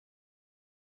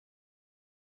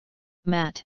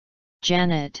Matt,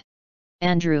 Janet,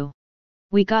 Andrew.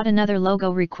 We got another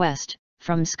logo request,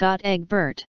 from Scott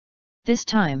Egbert. This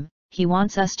time, he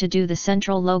wants us to do the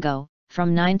central logo,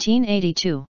 from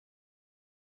 1982.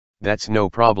 That's no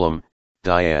problem,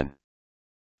 Diane.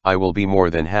 I will be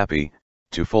more than happy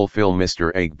to fulfill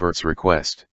Mr. Egbert's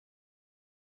request.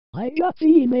 I got the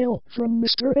email from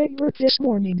Mr. Egbert this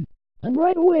morning, and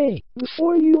right away,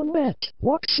 before you and Matt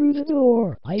walked through the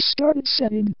door, I started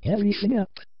setting everything up.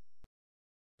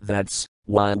 That's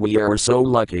why we are so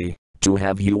lucky to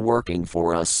have you working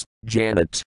for us,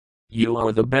 Janet. You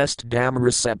are the best damn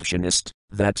receptionist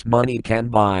that money can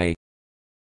buy.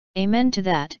 Amen to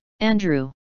that,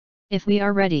 Andrew. If we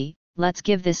are ready, let's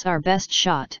give this our best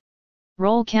shot.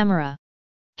 Roll camera.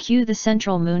 Cue the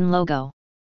central moon logo.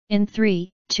 In 3,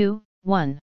 2,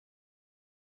 1.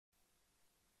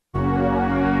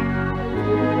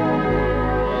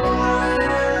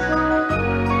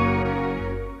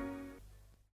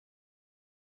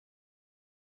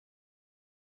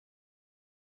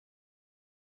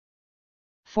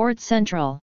 Ford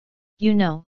Central. You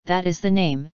know, that is the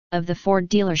name of the Ford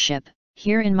dealership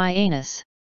here in my anus.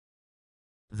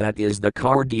 That is the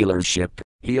car dealership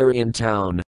here in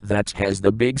town that has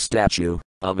the big statue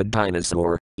of a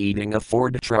dinosaur eating a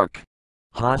Ford truck.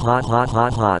 Ha ha ha ha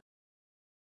ha.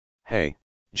 Hey,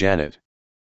 Janet.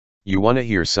 You wanna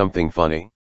hear something funny?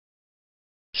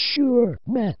 Sure,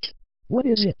 Matt. What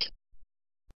is it?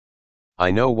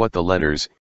 I know what the letters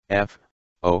F,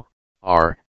 O,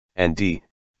 R, and D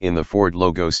in the Ford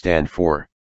logo stand for.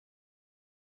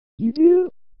 You do?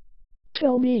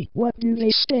 Tell me, what do they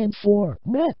stand for,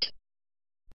 Matt?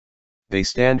 They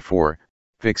stand for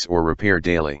Fix or Repair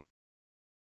Daily.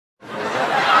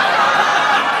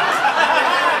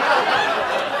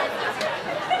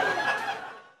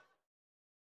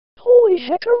 Holy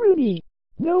heckaroonie!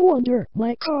 No wonder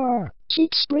my car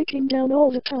keeps breaking down all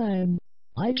the time.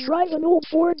 I drive an old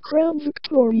Ford Crown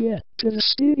Victoria to the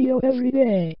studio every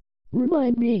day.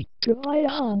 Remind me to buy a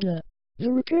Honda.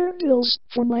 The repair bills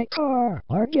for my car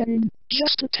are getting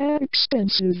just a tad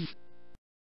expensive.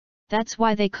 That's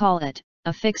why they call it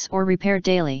a fix or repair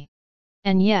daily.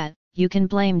 And yet, you can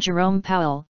blame Jerome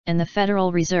Powell and the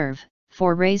Federal Reserve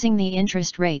for raising the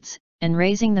interest rates and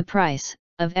raising the price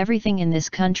of everything in this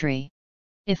country.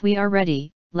 If we are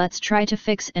ready, let's try to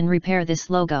fix and repair this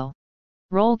logo.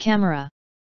 Roll camera.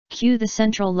 Cue the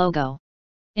central logo.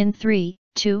 In 3,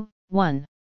 2, 1.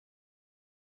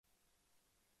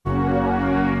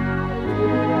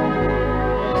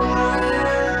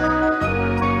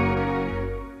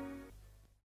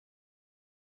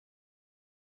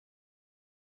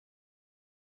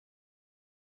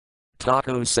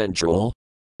 Taco Central.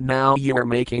 Now you're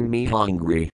making me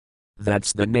hungry.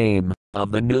 That's the name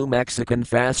of the new Mexican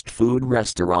fast food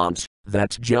restaurant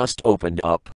that just opened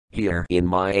up here in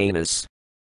my anus.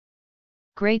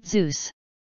 Great Zeus.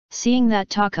 Seeing that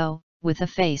taco, with a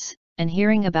face, and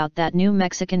hearing about that new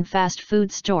Mexican fast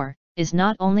food store, is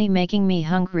not only making me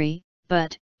hungry,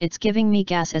 but it's giving me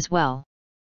gas as well.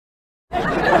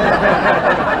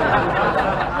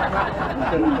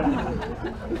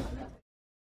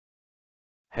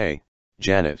 Hey,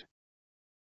 Janet.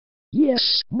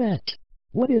 Yes, Matt.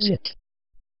 What is it?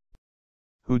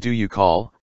 Who do you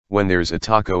call when there's a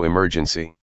taco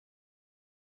emergency?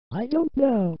 I don't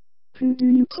know. Who do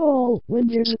you call when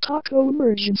there's a taco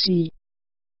emergency?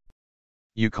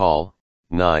 You call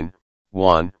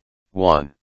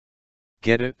 911.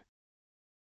 Get it?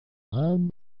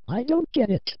 I don't get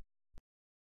it.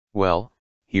 Well,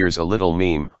 here's a little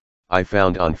meme I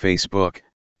found on Facebook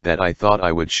that I thought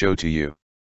I would show to you.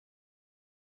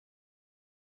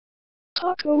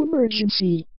 Taco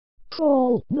emergency.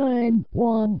 Call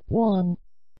 911.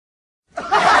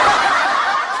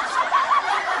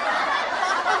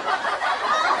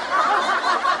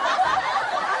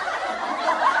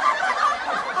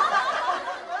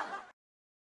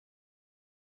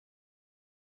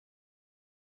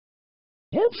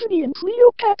 Anthony and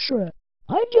Cleopatra.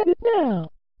 I get it now.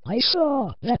 I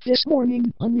saw that this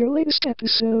morning on your latest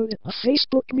episode of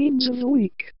Facebook Memes of the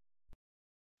Week.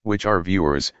 Which our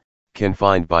viewers can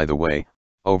find, by the way,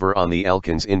 over on the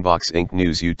Elkins Inbox Inc.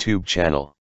 News YouTube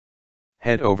channel.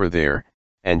 Head over there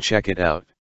and check it out.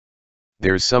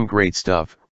 There's some great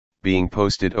stuff being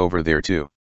posted over there too.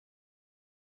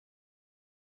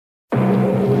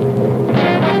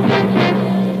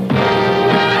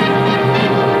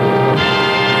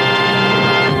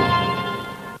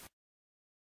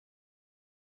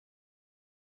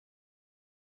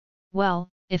 Well,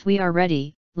 if we are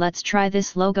ready, let's try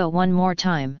this logo one more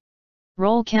time.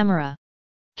 Roll camera.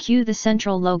 Cue the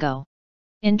central logo.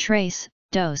 In 3,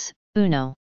 2,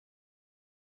 1.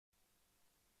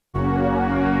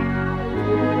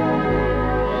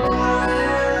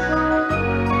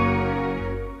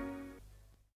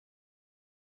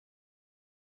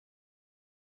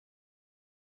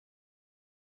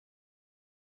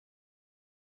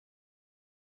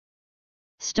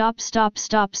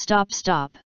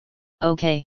 Stop.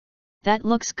 Okay. That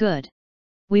looks good.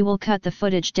 We will cut the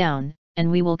footage down,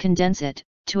 and we will condense it,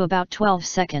 to about 12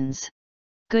 seconds.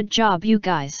 Good job you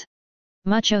guys.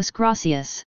 Muchos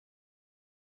gracias.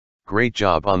 Great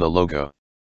job on the logo.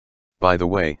 By the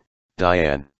way,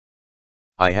 Diane.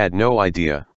 I had no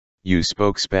idea, you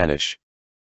spoke Spanish.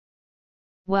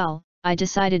 Well, I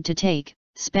decided to take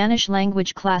Spanish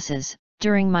language classes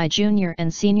during my junior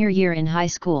and senior year in high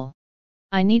school.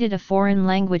 I needed a foreign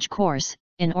language course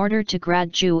in order to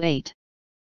graduate.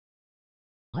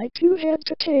 I too had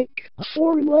to take a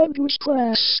foreign language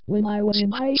class when I was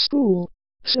in high school,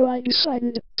 so I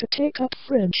decided to take up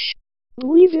French.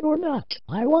 Believe it or not,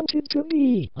 I wanted to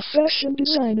be a fashion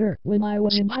designer when I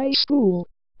was in high school.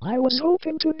 I was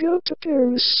hoping to go to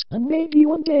Paris and maybe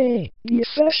one day be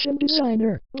a fashion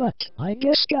designer, but I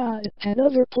guess God had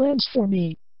other plans for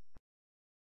me.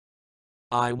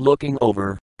 I'm looking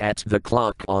over at the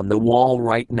clock on the wall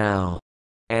right now.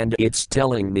 And it's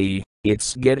telling me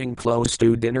it's getting close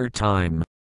to dinner time.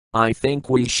 I think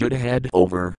we should head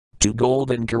over to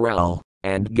Golden Corral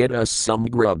and get us some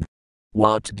grub.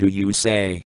 What do you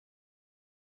say?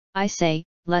 I say,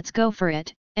 let's go for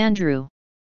it, Andrew.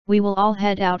 We will all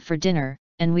head out for dinner,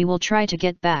 and we will try to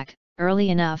get back early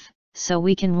enough so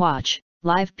we can watch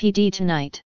live PD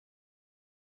tonight.